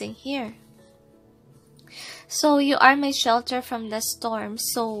sensing here. So you are my shelter from the storm.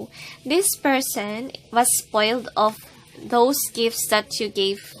 So this person was spoiled of those gifts that you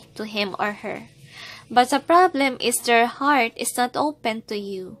gave to him or her. But the problem is their heart is not open to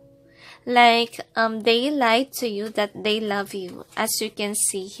you. Like, they lied to you that they love you. As you can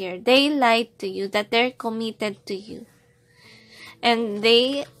see here, they lied to you that they're committed to you. And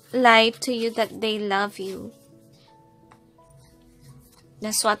they lied to you that they love you.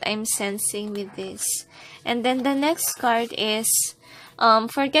 That's what I'm sensing with this. And then the next card is,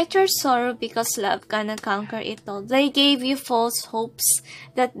 forget your sorrow because love gonna conquer it all. They gave you false hopes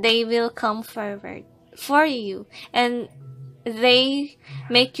that they will come forward for you. And they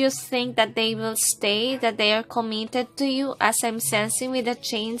make you think that they will stay, that they are committed to you, as I'm sensing with the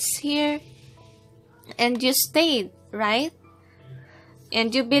chains here. And you stayed, right?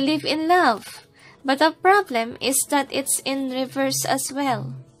 And you believe in love. But the problem is that it's in reverse as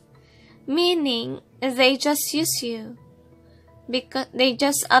well. Meaning, they just use you. Because they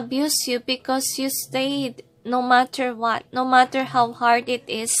just abuse you because you stayed no matter what. No matter how hard it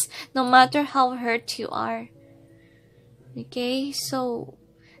is. No matter how hurt you are. Okay, so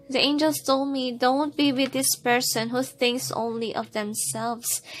the angels told me, don't be with this person who thinks only of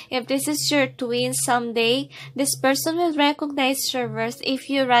themselves. If this is your twin someday, this person will recognize your worth if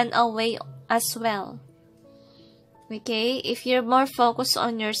you run away as well. Okay, if you're more focused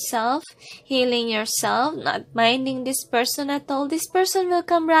on yourself, healing yourself, not minding this person at all, this person will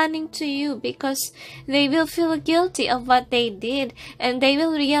come running to you because they will feel guilty of what they did and they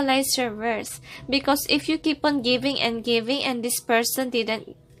will realize your worth. Because if you keep on giving and giving and this person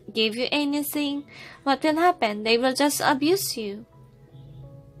didn't give you anything, what will happen? They will just abuse you.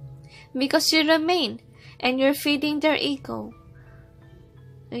 Because you remain and you're feeding their ego.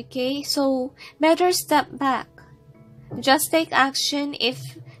 Okay, so better step back. Just take action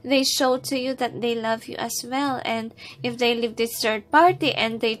if they show to you that they love you as well. And if they leave this third party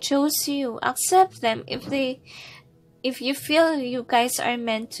and they chose you, accept them if you feel you guys are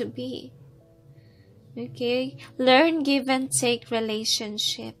meant to be. Okay? Learn give and take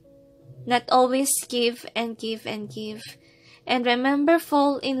relationship. Not always give and give and give. And remember,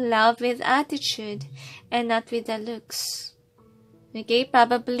 fall in love with attitude and not with the looks. Okay?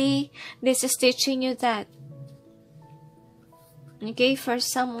 Probably this is teaching you that. Okay, for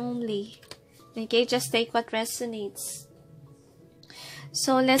some only. Okay, just take what resonates.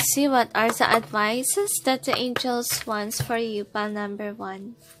 So let's see what are the advices that the angels wants for you, pile number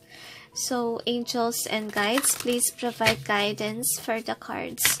 1. So angels and guides, please provide guidance for the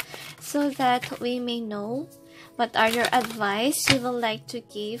cards so that we may know what are your advice you would like to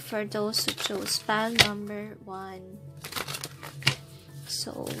give for those who chose pile number 1.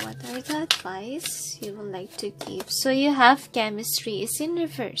 So what are the advice you would like to give? So you have chemistry is in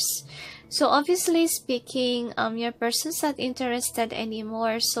reverse. So obviously speaking, your person's not interested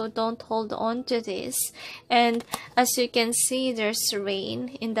anymore, so don't hold on to this. And as you can see, there's rain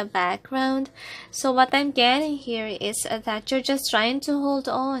in the background. So what I'm getting here is that you're just trying to hold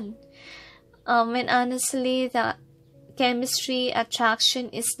on. And honestly, the chemistry attraction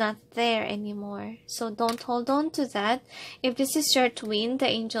is not there anymore, so don't hold on to that. If this is your twin, the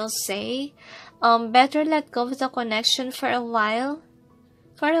angels say better let go of the connection for a while,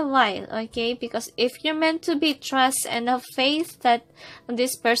 okay? Because if you're meant to be, trust and have faith that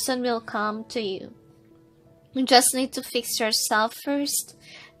this person will come to you. You just need to fix yourself first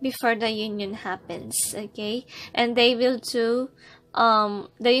before the union happens, okay? And they will do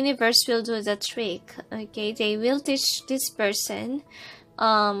the universe will do the trick, okay? They will teach this person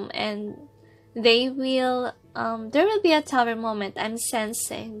and they will there will be a tower moment, I'm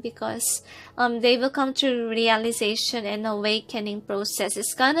sensing, because they will come to realization and awakening process.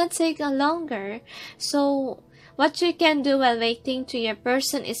 It's gonna take a longer. So what you can do while waiting to your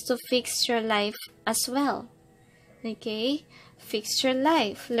person is to fix your life as well, okay? Fix your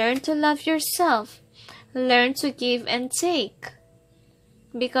life, learn to love yourself, learn to give and take.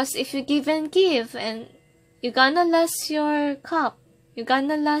 Because if you give and give, and you're gonna lose your cup, you're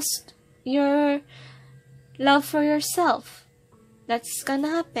gonna lose your love for yourself. That's gonna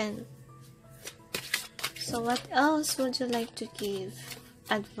happen. So what else would you like to give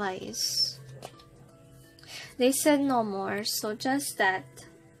advice? They said no more, so just that.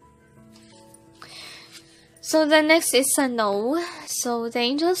 So the next is a no. So the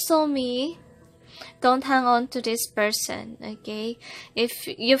angels told me, don't hang on to this person, okay? If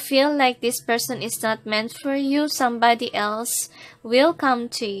you feel like this person is not meant for you, somebody else will come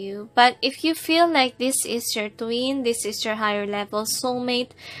to you. But if you feel like this is your twin, this is your higher level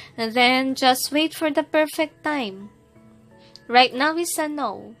soulmate, then just wait for the perfect time. Right now is a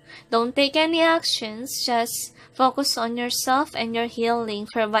no. Don't take any actions, just focus on yourself and your healing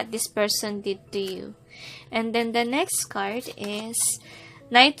for what this person did to you. And then the next card is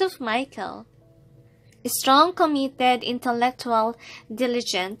Knight of Michael. Strong, committed, intellectual,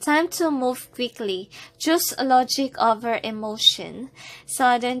 diligent. Time to move quickly. Choose logic over emotion.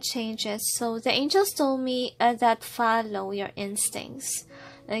 Sudden changes. So the angels told me that follow your instincts.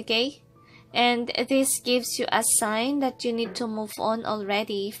 Okay? And this gives you a sign that you need to move on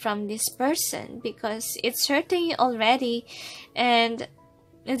already from this person, because it's hurting you already. And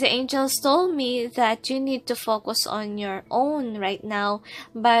the angels told me that you need to focus on your own right now,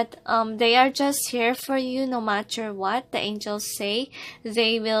 but they are just here for you no matter what. The angels say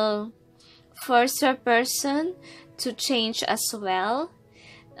they will force your person to change as well,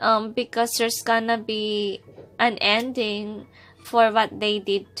 because there's gonna be an ending for what they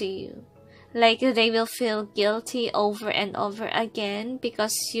did to you. Like they will feel guilty over and over again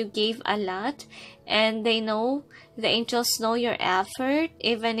because you gave a lot, and they know, the angels know your effort.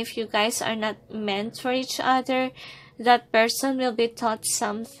 Even if you guys are not meant for each other, that person will be taught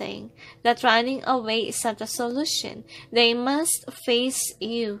something, that running away is not a solution. They must face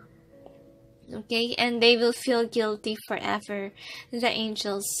you, okay? And they will feel guilty forever, the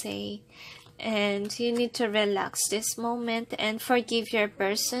angels say. And you need to relax this moment and forgive your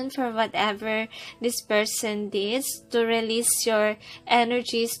person for whatever this person did, to release your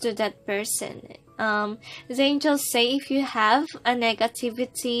energies to that person. The angels say if you have a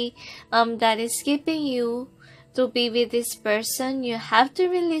negativity that is keeping you to be with this person, you have to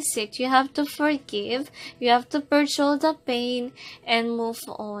release it. You have to forgive. You have to purge all the pain and move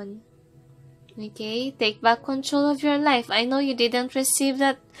on. Okay? Take back control of your life. I know you didn't receive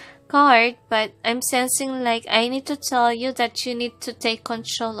that card, but I'm sensing like I need to tell you that you need to take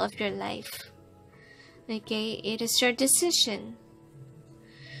control of your life. Okay? It is your decision.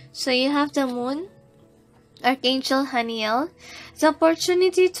 So you have the moon, Archangel Haniel, the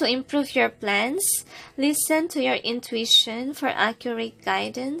opportunity to improve your plans. Listen to your intuition for accurate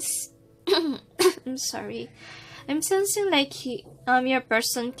guidance. I'm sorry. I'm sensing like your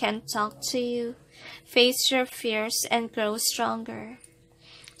person can talk to you. Face your fears and grow stronger.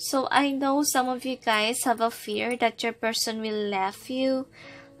 So I know some of you guys have a fear that your person will leave you.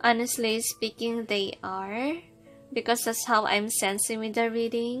 Honestly speaking, they are. Because that's how I'm sensing with the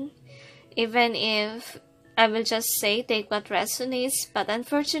reading. Even if I will just say take what resonates, but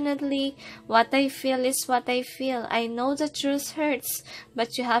unfortunately, what I feel is what I feel. I know the truth hurts,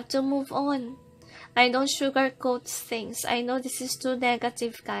 but you have to move on. I don't sugarcoat things. I know this is too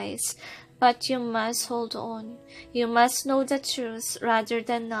negative, guys, but you must hold on. You must know the truth rather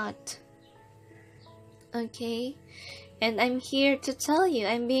than not. Okay? And I'm here to tell you,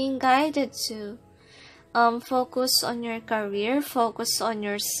 I'm being guided to focus on your career, focus on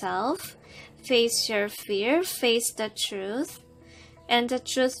yourself, face your fear, face the truth, and the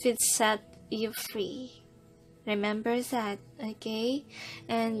truth will set you free. Remember that, okay?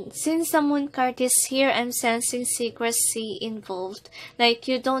 And since the moon card is here, I'm sensing secrecy involved. Like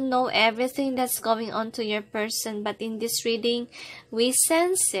you don't know everything that's going on to your person, but in this reading, we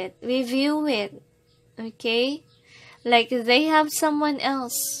sense it, we view it, okay? Like they have someone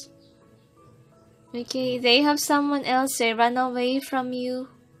else. Okay, they have someone else, they run away from you.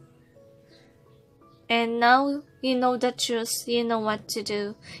 And now you know the truth, you know what to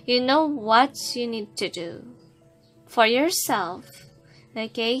do. You know what you need to do for yourself.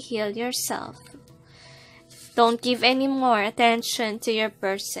 Okay, heal yourself. Don't give any more attention to your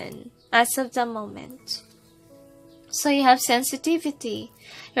person as of the moment. So you have sensitivity.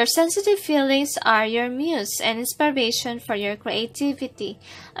 Your sensitive feelings are your muse and inspiration for your creativity.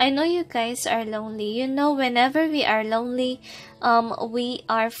 I know you guys are lonely. You know, whenever we are lonely, we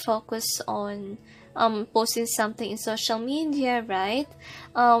are focused on posting something in social media, right?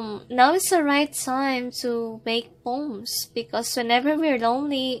 Now is the right time to make poems, because whenever we're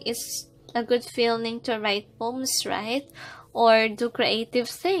lonely, it's a good feeling to write poems, right? Or do creative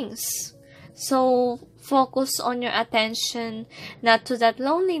things. So focus on your attention not to that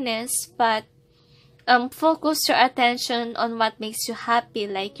loneliness, but focus your attention on what makes you happy,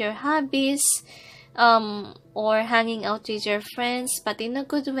 like your hobbies, or hanging out with your friends, but in a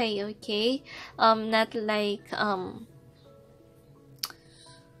good way, okay? Not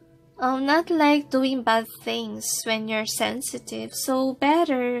like doing bad things when you're sensitive. So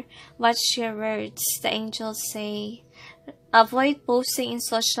better watch your words, the angels say. Avoid posting in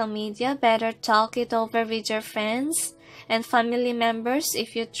social media. Better talk it over with your friends and family members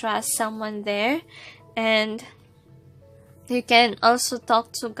if you trust someone there. And you can also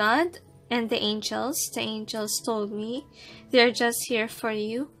talk to God and the angels. The angels told me they're just here for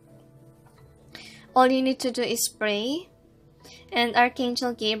you. All you need to do is pray. And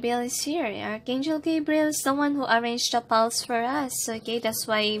Archangel Gabriel is here. Archangel Gabriel is the one who arranged the pulse for us. Okay, that's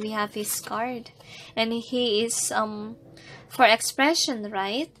why we have his card. And he is for expression,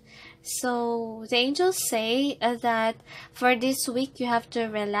 right? So the angels say that for this week you have to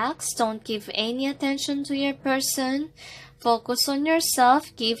relax. Don't give any attention to your person. Focus on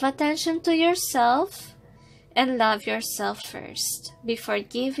yourself. Give attention to yourself. And love yourself first before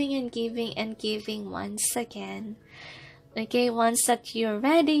giving and giving and giving once again. Okay, once that you're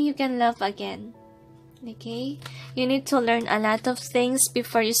ready, you can love again. Okay, you need to learn a lot of things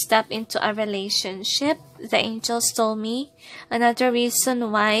before you step into a relationship. The angels told me another reason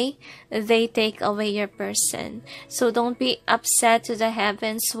why they take away your person. So don't be upset to the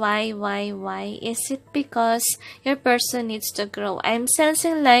heavens. Why? Is it because your person needs to grow? I'm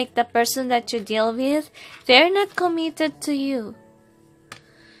sensing like the person that you deal with, they're not committed to you.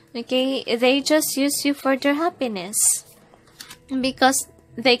 Okay, they just use you for their happiness. Because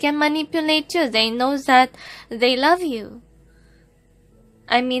they can manipulate you. They know that they love you.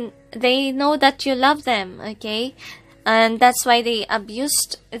 I mean, they know that you love them, okay? And that's why they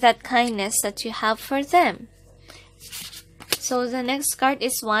abused that kindness that you have for them. So the next card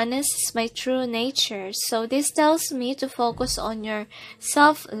is Oneness is my true nature. So this tells me to focus on your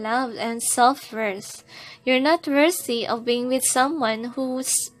self-love and self-worth. You're not worthy of being with someone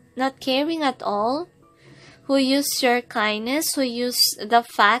who's not caring at all, who use your kindness, who use the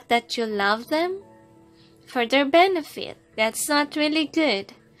fact that you love them for their benefit. That's not really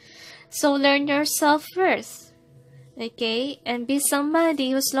good. So learn your self-worth, okay? And be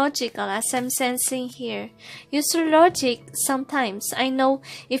somebody who's logical, as I'm sensing here. Use your logic sometimes. I know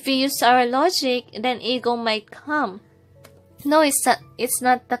if we use our logic, then ego might come. No, it's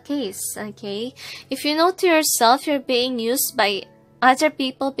not the case, okay? If you know to yourself you're being used by other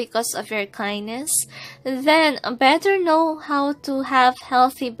people because of your kindness, then better know how to have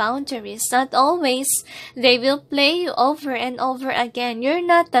healthy boundaries. Not always they will play you over and over again. You're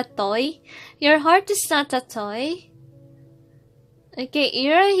not a toy. Your heart is not a toy. Okay,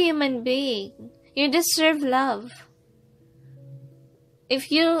 you're a human being. You deserve love.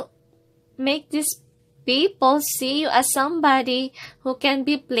 If you make these people see you as somebody who can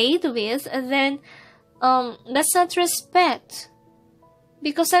be played with, then that's not respect.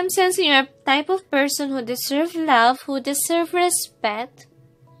 Because I'm sensing you're a type of person who deserve love, who deserve respect.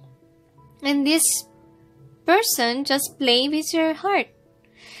 And this person just play with your heart,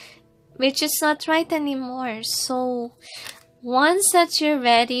 which is not right anymore. So once that you're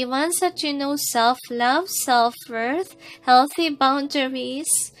ready, once that you know self-love, self-worth, healthy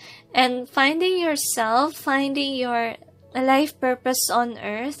boundaries, and finding yourself, finding your a life purpose on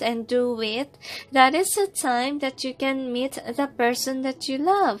earth and do it, that is the time that you can meet the person that you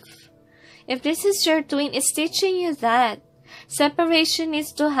love. If this is your twin, it's teaching you that separation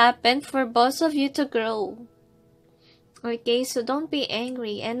needs to happen for both of you to grow. Okay, so don't be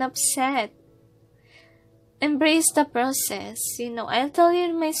angry and upset. Embrace the process. I'll tell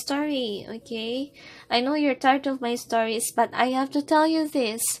you my story, okay? I know you're tired of my stories, but I have to tell you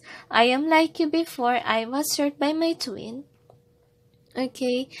this. I am like you before. I was hurt by my twin.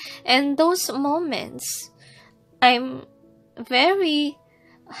 Okay? And those moments, I'm very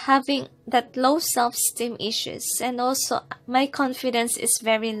having that low self-esteem issues, and also my confidence is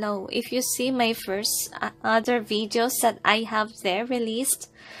very low. If you see my first other videos that I have there released,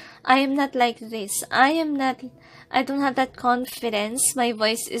 I am not like this. I don't have that confidence. My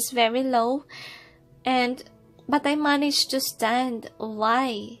voice is very low, but I managed to stand.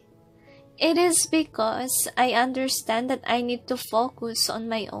 Why? It is because I understand that I need to focus on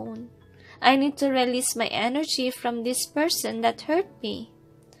my own. I need to release my energy from this person that hurt me.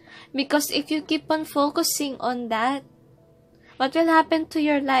 Because if you keep on focusing on that, what will happen to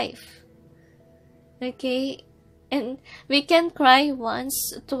your life? Okay? And we can cry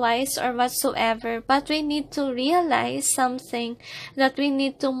once, twice, or whatsoever, but we need to realize something, that we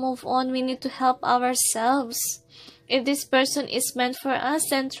need to move on. We need to help ourselves. If this person is meant for us,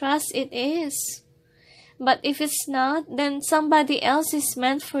 then trust it is. But if it's not, then somebody else is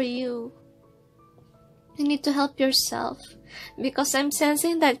meant for you. You need to help yourself. Because I'm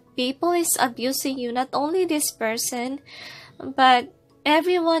sensing that people is abusing you, not only this person, but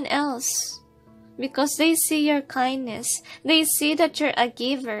everyone else. Because they see your kindness. They see that you're a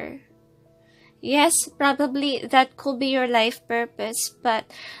giver. Yes, probably that could be your life purpose, but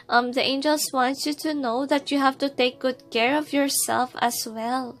the angels want you to know that you have to take good care of yourself as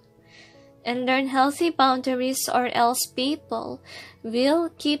well. And learn healthy boundaries, or else people will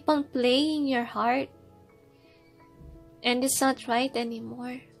keep on playing your heart. And it's not right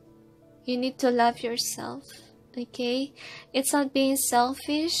anymore. You need to love yourself, okay? It's not being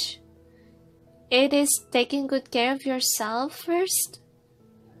selfish. It is taking good care of yourself first.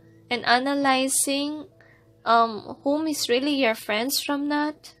 And analyzing whom is really your friends from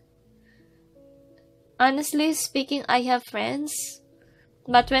that. Honestly speaking, I have friends.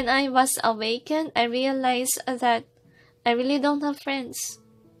 But when I was awakened, I realized that I really don't have friends.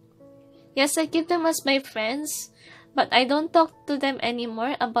 Yes, I keep them as my friends, but I don't talk to them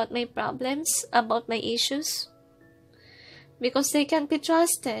anymore about my problems, about my issues. Because they can't be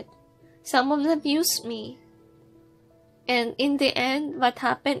trusted. Some of them use me. And in the end, what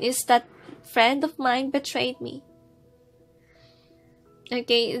happened is that friend of mine betrayed me.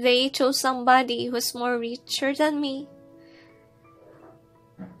 Okay, they chose somebody who's more richer than me.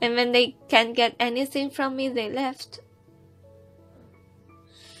 And when they can't get anything from me, they left.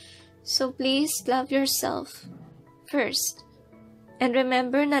 So please love yourself first. And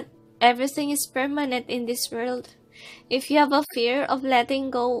remember, not everything is permanent in this world. If you have a fear of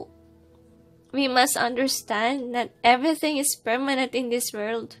letting go, we must understand that everything is permanent in this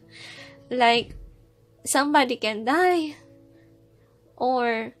world. Like, somebody can die.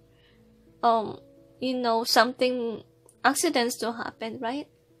 Or, accidents do happen, right?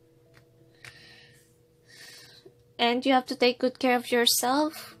 And you have to take good care of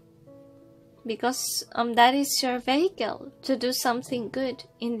yourself. Because that is your vehicle to do something good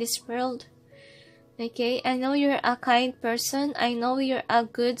in this world. Okay, I know you're a kind person. I know you're a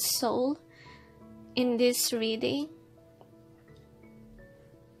good soul in this reading.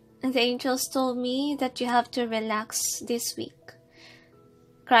 And the angels told me that you have to relax this week.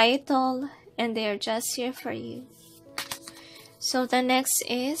 Cry it all, and they are just here for you. So the next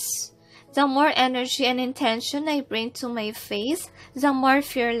is, the more energy and intention I bring to my faith, the more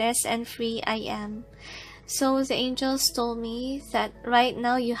fearless and free I am. So the angels told me that right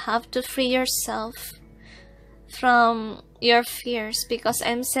now you have to free yourself from your fears, because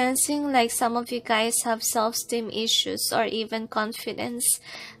I'm sensing like some of you guys have self-esteem issues or even confidence,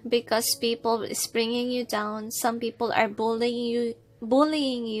 because people is bringing you down. Some people are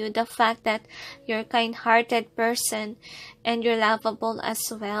bullying you the fact that you're a kind-hearted person and you're lovable as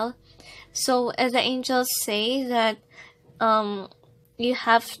well. So the angels say that you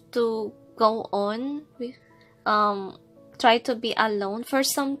have to go on, try to be alone for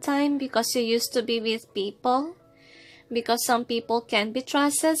some time, because you used to be with people, because some people can be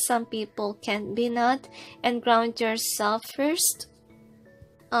trusted, some people can be not, and ground yourself first.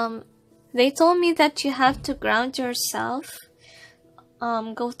 They told me that you have to ground yourself,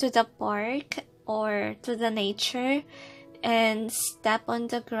 go to the park or to the nature and step on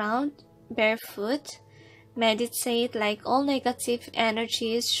the ground barefoot Meditate like all negative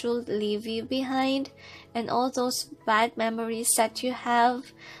energies should leave you behind, and all those bad memories that you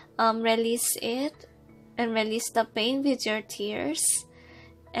have, release it and release the pain with your tears.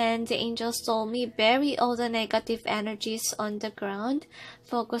 And the angels told me, bury all the negative energies on the ground.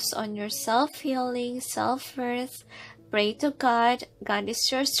 Focus on your self-healing, self-worth. Pray to God. God is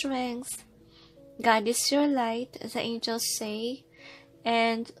your strength. God is your light, the angels say.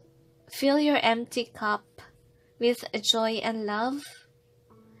 And fill your empty cup with joy and love.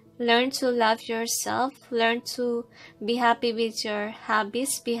 Learn to love yourself. Learn to be happy with your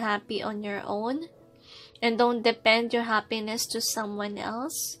hobbies. Be happy on your own. And don't depend your happiness to someone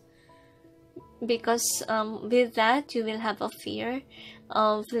else, because with that you will have a fear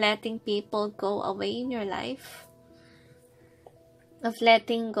of letting people go away in your life, of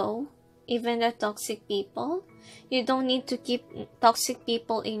letting go even the toxic people. You don't need to keep toxic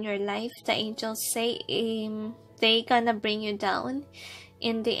people in your life. The angels say they gonna bring you down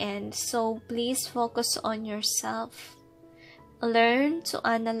in the end. So please focus on yourself. Learn to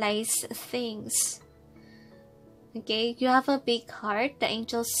analyze things. Okay, you have a big heart. The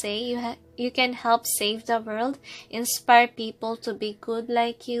angels say you can help save the world, inspire people to be good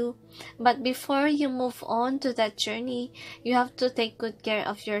like you. But before you move on to that journey, you have to take good care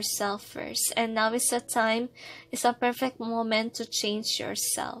of yourself first. And now is the time, it's a perfect moment to change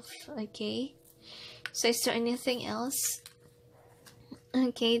yourself. Okay, so is there anything else?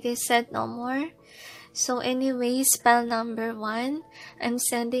 Okay, they said no more. So anyway, spell number 1, I'm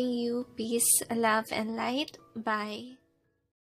sending you peace, love, and light. Bye.